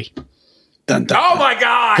a zombie. Dun, dun, oh my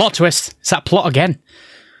god! Plot twist. It's that plot again.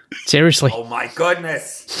 Seriously. Oh my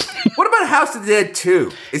goodness. What about House of the Dead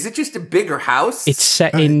 2? Is it just a bigger house? It's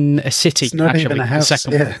set in a city, it's not actually. even a house, the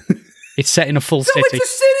second one. It's set in a full city. It's a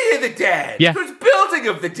city of the dead. Yeah. There's building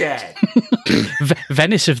of the dead.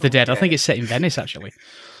 Venice of the Dead. I think it's set in Venice, actually.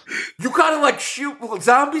 You gotta like shoot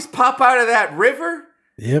zombies pop out of that river?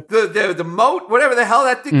 Yep. The moat, whatever the hell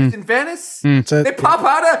that thing is in Venice? They pop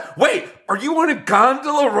out of... Wait, are you on a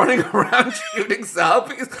gondola running around shooting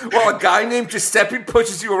zombies while a guy named Giuseppe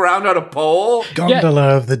pushes you around on a pole?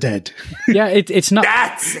 Gondola of the Dead. Yeah, it's not...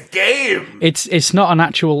 That's a game! It's not an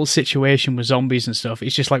actual situation with zombies and stuff.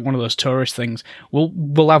 It's just like one of those tourist things.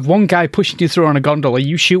 We'll have one guy pushing you through on a gondola.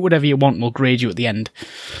 You shoot whatever you want and we'll grade you at the end.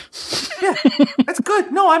 Yeah, that's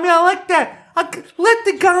good. No, I mean, I like that. Let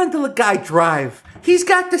the gondola guy drive. He's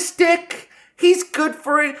got the stick. He's good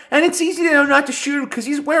for it. And it's easy to know not to shoot him because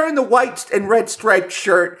he's wearing the white and red striped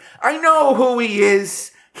shirt. I know who he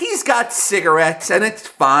is. He's got cigarettes and it's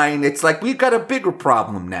fine. It's like, we've got a bigger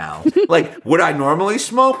problem now. Like, would I normally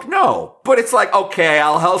smoke? No. But it's like, okay,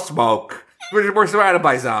 I'll smoke. We're surrounded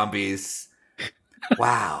by zombies.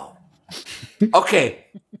 Wow. Okay.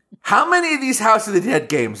 How many of these House of the Dead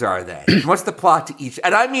games are they? What's the plot to each?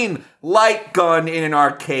 And I mean light gun in an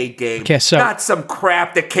arcade game. Okay, so- not some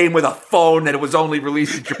crap that came with a phone that it was only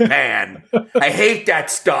released in Japan. I hate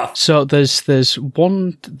that stuff. So there's House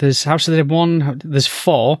of the Dead 1, there's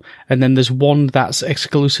 4, and then there's one that's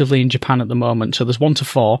exclusively in Japan at the moment. So there's 1 to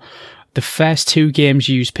 4. The first 2 games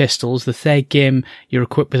use pistols. The third game, you're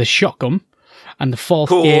equipped with a shotgun. And the fourth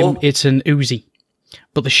game, it's an Uzi.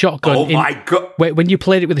 But the shotgun... Oh my God. When you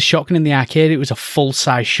played it with a shotgun in the arcade, it was a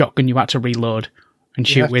full-size shotgun you had to reload and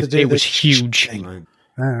shoot with. It was huge.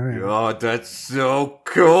 All right. Oh, that's so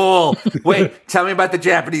cool. Wait, tell me about the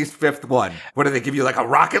Japanese 5th one. What do they give you, like a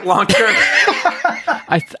rocket launcher?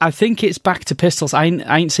 I think it's back to pistols. I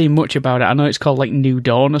ain't seen much about it. I know it's called like New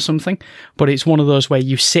Dawn or something, but it's one of those where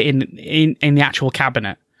you sit in the actual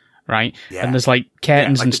cabinet, right? Yeah. And there's like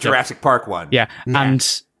curtains like and the stuff. Jurassic Park one. Yeah.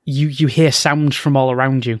 And you hear sounds from all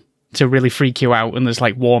around you to really freak you out, and there's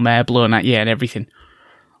like warm air blowing at you and everything.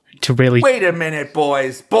 To really Wait a minute,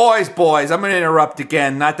 boys. Boys. I'm going to interrupt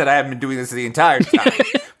again. Not that I haven't been doing this the entire time.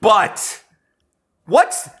 But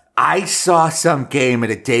I saw some game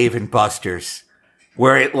at a Dave & Buster's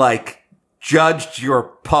where it like judged your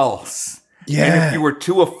pulse. Yeah. And if you were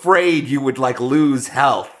too afraid, you would like lose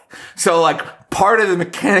health. So like part of the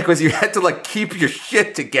mechanic was you had to like keep your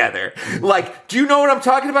shit together. Like, do you know what I'm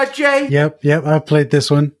talking about, Jay? Yep. I played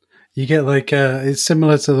this one. You get like, it's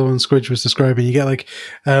similar to the one Squidge was describing. You get like,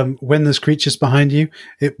 when there's creatures behind you,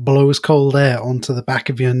 it blows cold air onto the back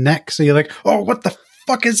of your neck. So you're like, oh, what the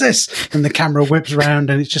fuck is this? And the camera whips around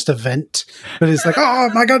and it's just a vent. But it's like,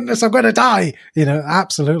 oh my goodness, I'm going to die. You know,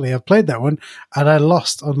 absolutely. I've played that one and I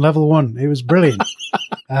lost on level 1. It was brilliant.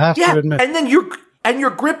 I have to admit. And then you're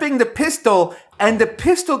gripping the pistol, and the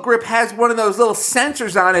pistol grip has one of those little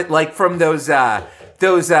sensors on it, like from those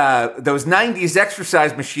 90s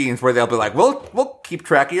exercise machines where they'll be like, we'll keep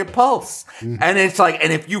track of your pulse. And it's like,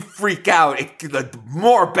 and if you freak out, the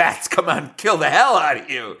more bats come out and kill the hell out of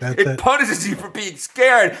you. It punishes you for being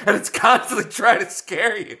scared, and it's constantly trying to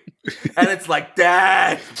scare you. And it's like,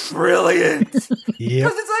 that's brilliant. Because it's like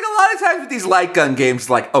a lot of times with these light gun games,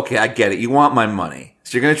 like, okay, I get it. You want my money.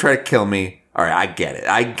 So you're going to try to kill me. All right, I get it.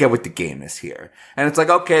 I get what the game is here. And it's like,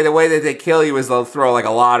 okay, the way that they kill you is they'll throw like a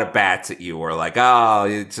lot of bats at you, or like, oh,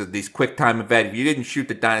 it's these quick time events. You didn't shoot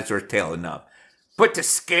the dinosaur's tail enough. But to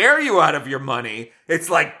scare you out of your money, it's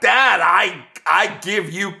like, that, I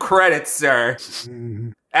give you credit, sir.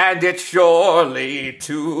 And it's surely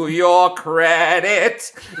to your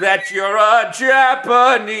credit that you're a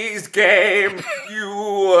Japanese game.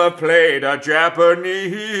 You played a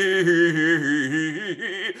Japanese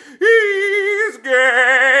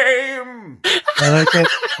game. I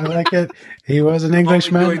like it. He was an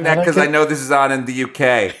Englishman. I'm doing that because I know this is on in the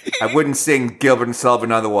UK. I wouldn't sing Gilbert and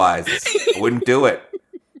Sullivan otherwise. I wouldn't do it.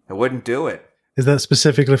 Is that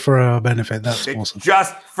specifically for our benefit? That's awesome.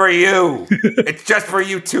 Just for you. It's just for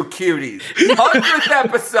you two cuties. 100th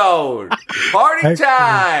episode. Party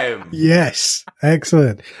time. Yes.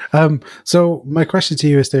 Excellent. So my question to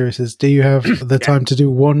you, Asterius, is do you have the time to do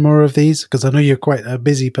one more of these? Because I know you're quite a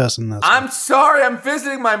busy person. I'm sorry. I'm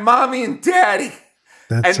visiting my mommy and daddy.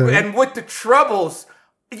 And with the troubles...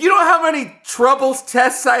 You know how many Troubles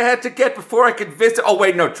tests I had to get before I could visit? Oh,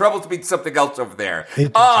 wait, no. Troubles means something else over there.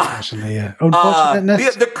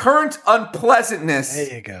 Unpleasantness? The current unpleasantness.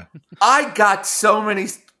 There you go. I got so many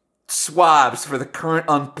swabs for the current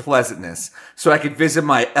unpleasantness so I could visit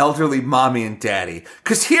my elderly mommy and daddy.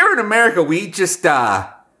 Because here in America, we just,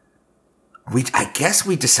 I guess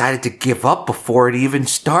we decided to give up before it even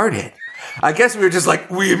started. I guess we were just like,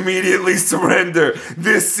 we immediately surrender.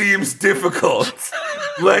 This seems difficult.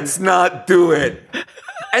 Let's not do it.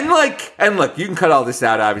 And look, you can cut all this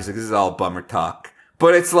out, obviously. This is all bummer talk.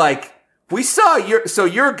 But it's like, we saw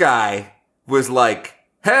your guy was like,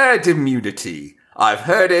 herd immunity. I've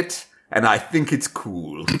heard it, and I think it's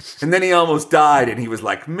cool. And then he almost died, and he was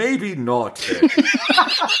like, maybe not.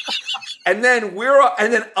 And then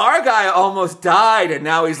our guy almost died, and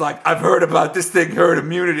now he's like, I've heard about this thing, herd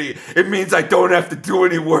immunity. It means I don't have to do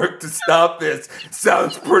any work to stop this.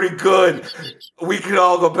 Sounds pretty good. We can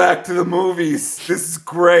all go back to the movies. This is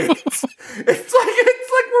great. It's like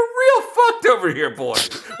we're real fucked over here, boys.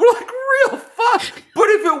 We're like real fucked. But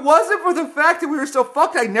if it wasn't for the fact that we were so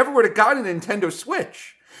fucked, I never would have gotten a Nintendo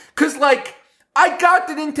Switch. Because, like, I got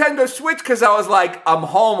the Nintendo Switch because I was like, I'm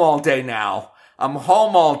home all day now. I'm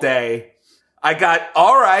home all day.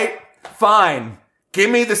 All right, fine.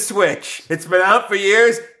 Give me the Switch. It's been out for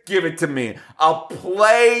years. Give it to me. I'll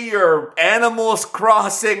play your Animals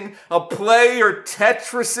Crossing. I'll play your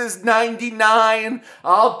Tetris's 99.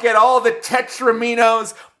 I'll get all the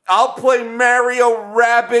Tetraminos. I'll play Mario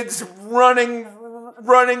Rabbids running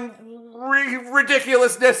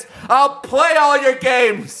ridiculousness. I'll play all your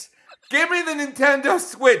games. Give me the Nintendo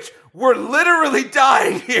Switch. We're literally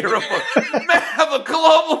dying here of a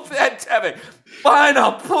global pandemic. Fine,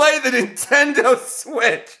 I'll play the Nintendo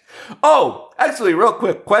Switch. Oh, actually, real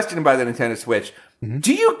quick question about the Nintendo Switch. Mm-hmm.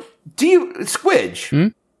 Do you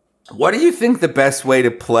Squidge? What do you think the best way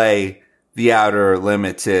to play The Outer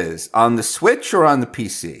Limits is? On the Switch or on the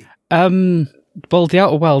PC? Well, The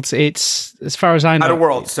Outer Worlds, it's, as far as I know... Outer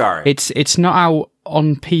Worlds, sorry. It's not out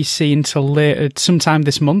on PC until later, sometime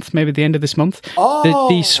this month, maybe the end of this month. Oh!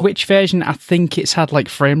 The Switch version, I think it's had, like,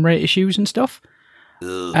 frame rate issues and stuff.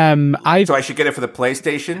 So I should get it for the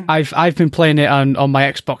PlayStation? I've been playing it on my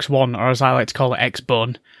Xbox One, or as I like to call it,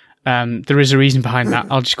 Xbone. There is a reason behind that.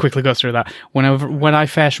 I'll just quickly go through that. When I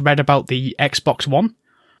first read about the Xbox One,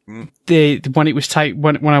 when it was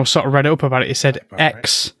when I was sort of read up about it said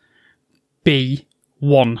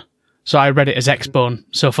XB1. So I read it as Xbone.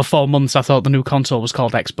 So for 4 months, I thought the new console was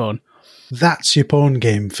called Xbone. That's your pawn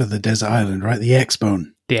game for the Desert Island, right? The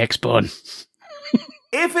Xbone. The Xbone.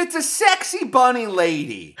 If it's a sexy bunny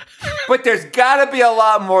lady, but there's got to be a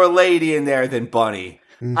lot more lady in there than bunny.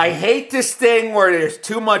 I hate this thing where there's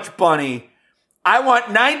too much bunny. I want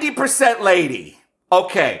 90% lady.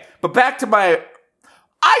 Okay, but back to my...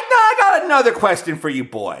 I got another question for you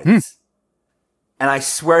boys. And I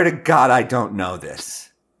swear to God I don't know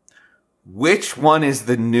this. Which one is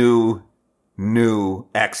the new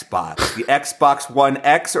Xbox? The Xbox One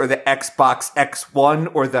X or the Xbox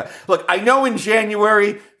X1 or the... Look, I know in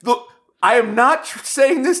January... Look, I am not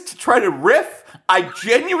saying this to try to riff. I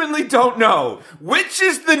genuinely don't know. Which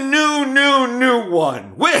is the new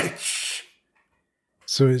one? Which?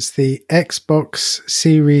 So it's the Xbox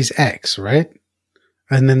Series X, right?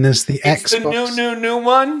 And then there's the Xbox... the new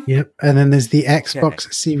one? Yep. And then there's the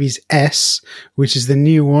Xbox Series S, which is the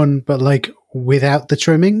new one, but like without the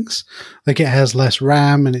trimmings. Like it has less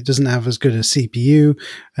RAM and it doesn't have as good a CPU.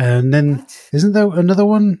 And then isn't there another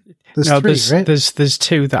one? There's right? There's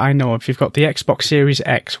two that I know of. You've got the Xbox Series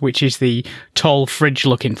X, which is the tall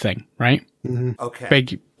fridge-looking thing, right? Mm-hmm.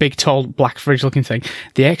 Okay. Big, tall, black fridge-looking thing.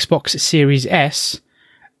 The Xbox Series S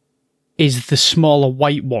is the smaller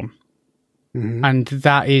white one. Mm-hmm. And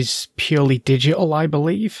that is purely digital, I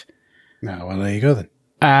believe. No, well, there you go then.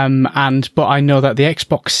 But I know that the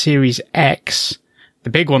Xbox Series X, the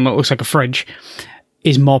big one that looks like a fridge,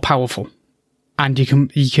 is more powerful, and you can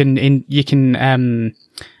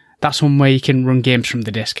that's one way you can run games from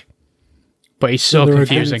the disc. But it's so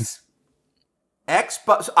confusing.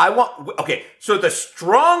 Xbox. Okay, so the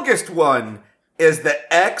strongest one is the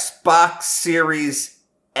Xbox Series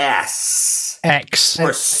S. X.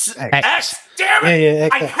 Or X. Damn it! Yeah,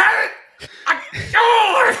 I had it. I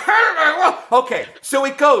had it. Okay, so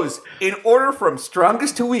it goes in order from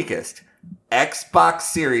strongest to weakest. Xbox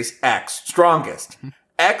Series X, strongest.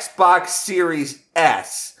 Xbox Series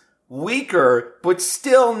S, weaker, but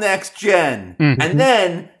still next gen. Mm-hmm. And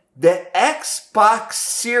then the Xbox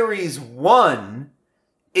Series One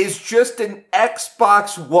is just an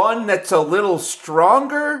Xbox One that's a little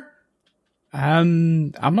stronger.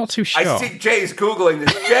 I'm not too sure. I see Jay's Googling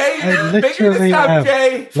this. Jay, figure this out,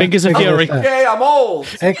 Jay. Fingers of fury. Jay, I'm old.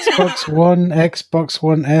 Xbox One, Xbox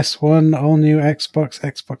One S1, all new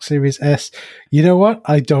Xbox Series S. You know what?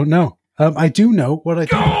 I don't know. I do know what I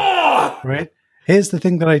do know, right? Here's the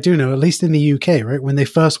thing that I do know, at least in the UK, right? When they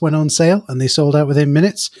first went on sale and they sold out within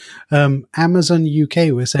minutes, Amazon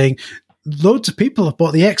UK were saying, loads of people have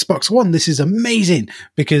bought the Xbox One. This is amazing,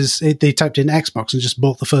 because they typed in Xbox and just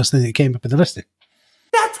bought the first thing that came up in the listing.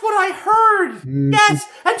 That's what I heard. Mm-hmm. Yes.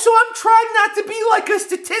 And so I'm trying not to be like a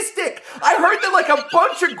statistic. I heard that like a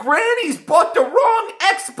bunch of grannies bought the wrong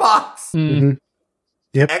Xbox. Mm-hmm.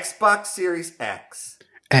 Yep. Xbox Series X.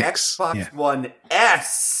 Xbox One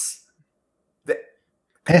S. The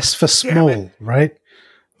S for small, right?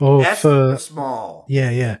 Or S for small.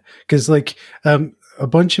 Yeah. Because like a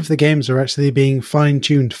bunch of the games are actually being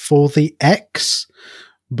fine-tuned for the X,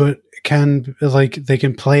 but they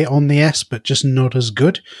can play on the S, but just not as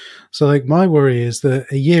good. So like my worry is that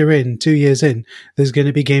 2 years in, there's going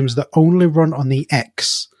to be games that only run on the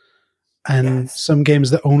X and some games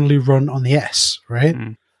that only run on the S, right?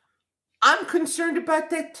 Mm. I'm concerned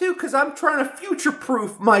about that too, because I'm trying to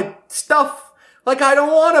future-proof my stuff. Like, I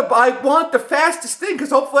want the fastest thing,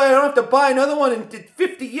 because hopefully I don't have to buy another one in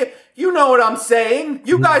 50 years. You know what I'm saying.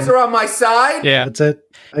 You guys are on my side. Yeah. That's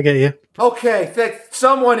it. I get you. Okay.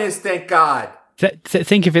 Someone is, thank God.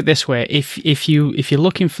 Think of it this way: if you're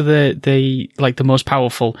looking for the most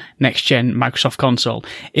powerful next gen Microsoft console,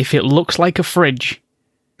 if it looks like a fridge,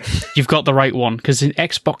 you've got the right one, because an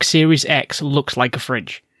Xbox Series X looks like a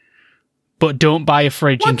fridge. But don't buy a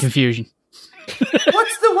fridge in confusion.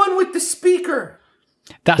 What's the one with the speaker?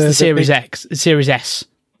 That's the Series X, Series S.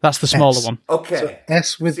 That's the smaller one. Okay. So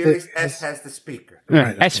S with Series the S has the speaker.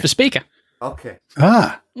 Right, S for speaker. Okay.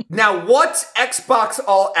 Ah, Now, what's Xbox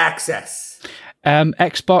All Access?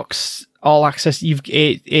 Xbox All Access,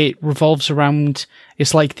 it revolves around,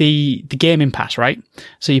 it's like the gaming pass, right?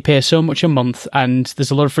 So you pay so much a month, and there's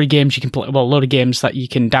a lot of free games you can play, well, a lot of games that you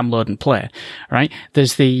can download and play, right?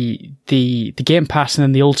 There's the Game Pass and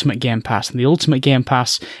then the Ultimate Game Pass, and the Ultimate Game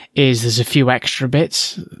Pass there's a few extra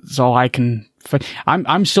bits. That's all I can...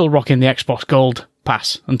 I'm still rocking the Xbox Gold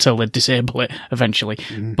Pass until they disable it eventually,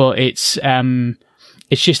 but it's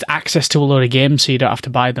just access to a load of games, so you don't have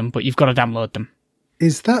to buy them, but you've got to download them.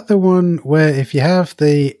 is that the one where if you have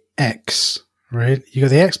the X, right? You got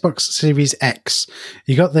the Xbox Series X,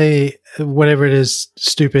 you got the whatever it is,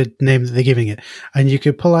 stupid name that they're giving it, and you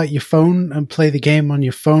could pull out your phone and play the game on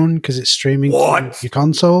your phone because it's streaming from your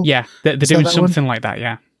console. Yeah, they're doing something like that.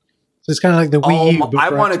 Yeah, so it's kind of like the Wii U. I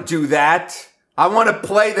want to do that. I want to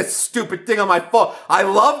play the stupid thing on my phone. I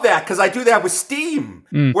love that because I do that with Steam,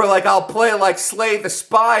 where like I'll play like Slay the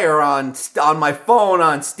Spire on my phone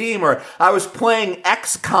on Steam, or I was playing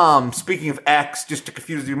XCOM. Speaking of X, just to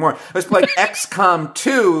confuse you more, I was playing XCOM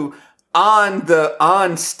 2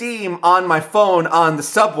 on Steam on my phone on the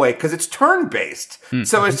subway because it's turn based.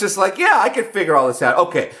 So it's just like, yeah, I can figure all this out.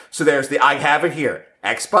 Okay, so I have it here: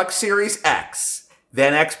 Xbox Series X,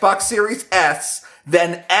 then Xbox Series S.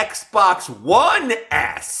 Then Xbox One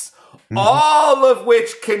S, all of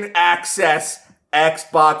which can access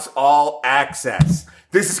Xbox All Access.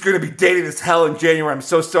 This is going to be dated as hell in January. I'm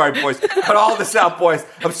so sorry, boys. Cut all this out, boys.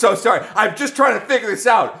 I'm so sorry. I'm just trying to figure this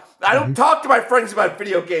out. I don't talk to my friends about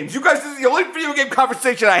video games. You guys, this is the only video game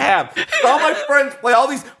conversation I have. All my friends play all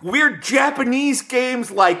these weird Japanese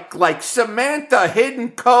games like Samantha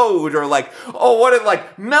Hidden Code, or like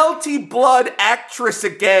Melty Blood Actress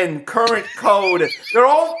Again, Current Code. They're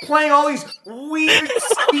all playing all these weird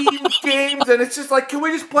Steam games, and it's just like, can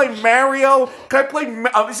we just play Mario? Can I play,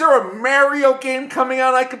 is there a Mario game coming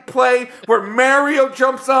out I could play where Mario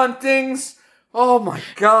jumps on things? Oh my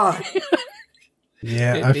God.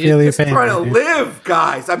 Yeah, I feel your pain. I'm trying to live,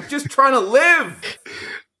 guys. I'm just trying to live.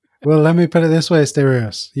 Well, let me put it this way,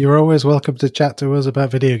 Stereos. You're always welcome to chat to us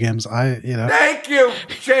about video games. Thank you,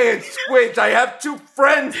 Jay and Squidge. I have two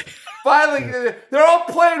friends. Finally, they're all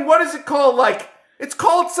playing. What is it called? It's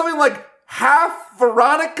called something like Half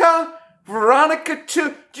Veronica. Veronica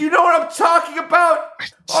 2. Do you know what I'm talking about?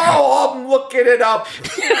 Oh, I'm looking it up.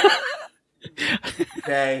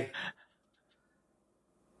 Okay.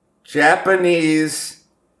 Japanese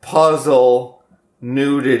puzzle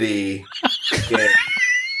nudity game.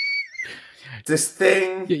 This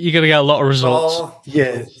thing. You're going to get a lot of results.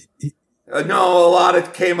 Yeah. No, a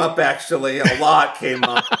lot came up, actually. A lot came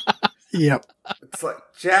up. Yep. It's like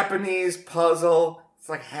Japanese puzzle. It's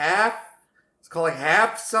like half. It's called like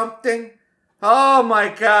half something. Oh my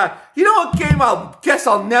God. You know what game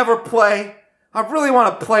I'll never play? I really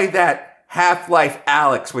want to play that Half-Life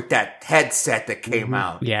Alyx with that headset that came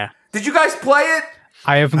out. Yeah. Did you guys play it?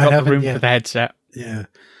 I haven't got the room for the headset. Yeah.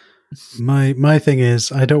 My thing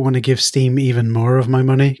is, I don't want to give Steam even more of my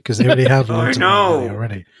money because they already have loads of my money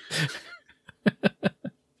already.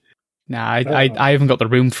 Nah, I haven't got the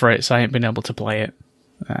room for it, so I ain't been able to play it.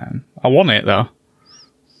 I want it though.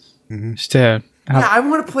 Just to yeah, I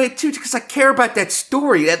want to play it too because I care about that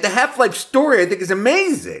story. The Half-Life story, I think, is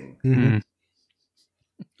amazing. Mm-hmm.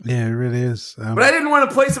 Yeah, it really is. But I didn't want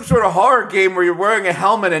to play some sort of horror game where you're wearing a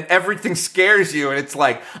helmet and everything scares you, and it's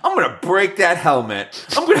like, I'm gonna break that helmet.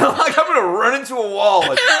 I'm gonna run into a wall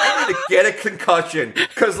and I'm gonna get a concussion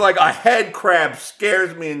because like a head crab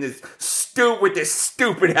scares me in this with this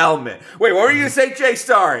stupid helmet. Wait, what were you gonna say, Jay?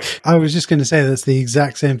 Sorry. I was just gonna say that's the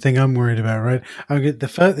exact same thing I'm worried about, right? The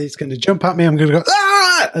fact that it's gonna jump at me, I'm gonna go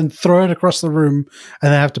and throw it across the room,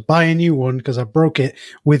 and then I have to buy a new one because I broke it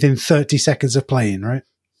within 30 seconds of playing, right?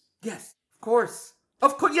 Yes, of course.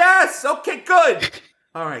 Yes. Okay, good.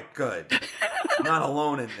 All right, good. I'm not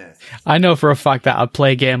alone in this. I know for a fact that I'd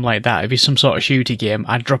play a game like that. It'd be some sort of shooty game.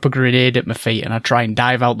 I'd drop a grenade at my feet and I'd try and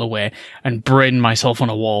dive out the way and brain myself on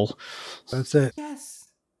a wall. That's it.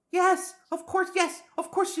 Yes, of course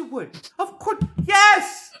you would. Of course,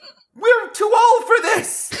 yes! We're too old for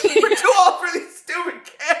this! We're too old for these stupid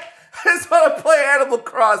games! I just want to play Animal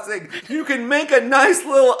Crossing. You can make a nice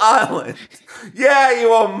little island. Yeah,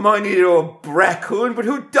 you owe money to a raccoon, but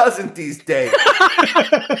who doesn't these days?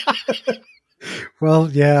 Well,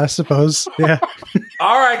 yeah, I suppose. Yeah.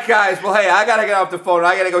 All right, guys. Well, hey, I gotta get off the phone.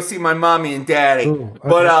 I gotta go see my mommy and daddy. Ooh,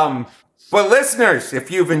 okay. But listeners, if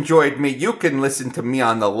you've enjoyed me, you can listen to me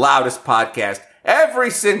on the Loudest Podcast every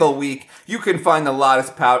single week. You can find the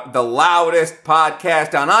Loudest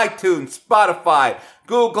Podcast on iTunes, Spotify,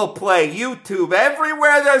 Google Play, YouTube,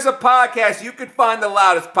 everywhere there's a podcast. You can find the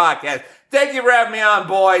Loudest Podcast. Thank you for having me on,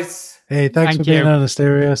 boys. Hey, thanks for being on,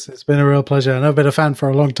 Asterios. It's been a real pleasure. And I've been a fan for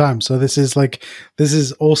a long time, so this is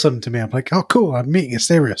awesome to me. I'm like, oh, cool. I'm meeting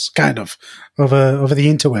Asterios, kind of, over the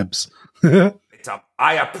interwebs.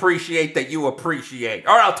 I appreciate that you appreciate.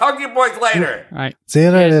 All right, I'll talk to you boys later. All right. See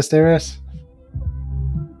you later, Asterios.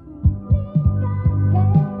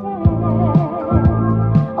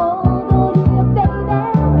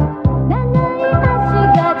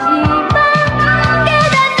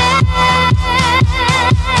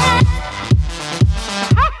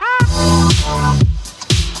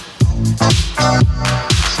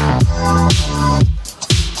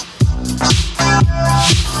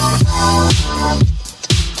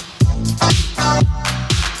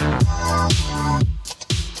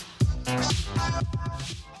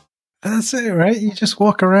 That's it, right? You just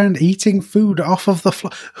walk around eating food off of the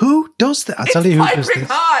floor. Who does that? I'll tell you who does this. It's piping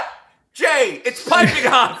hot! Jay, it's piping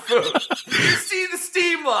hot food! You see the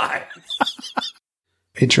steam lines!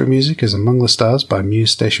 Intro music is Among the Stars by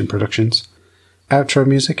Muse Station Productions. Outro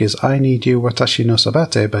music is I Need You Watashi no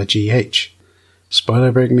Sabate by GH.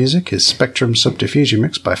 Spoiler break music is Spectrum Subdiffusion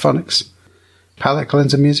Mix by Phonics. Palette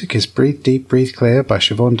cleanser music is Breathe Deep, Breathe Clear by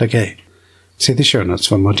Siobhan Degay. See the show notes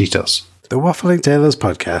for more details. The Waffling Tailors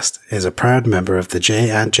podcast is a proud member of the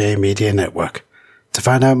J&J Media Network. To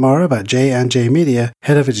find out more about J&J Media,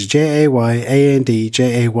 head over to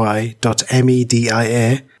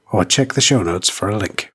jayandjay.media or check the show notes for a link.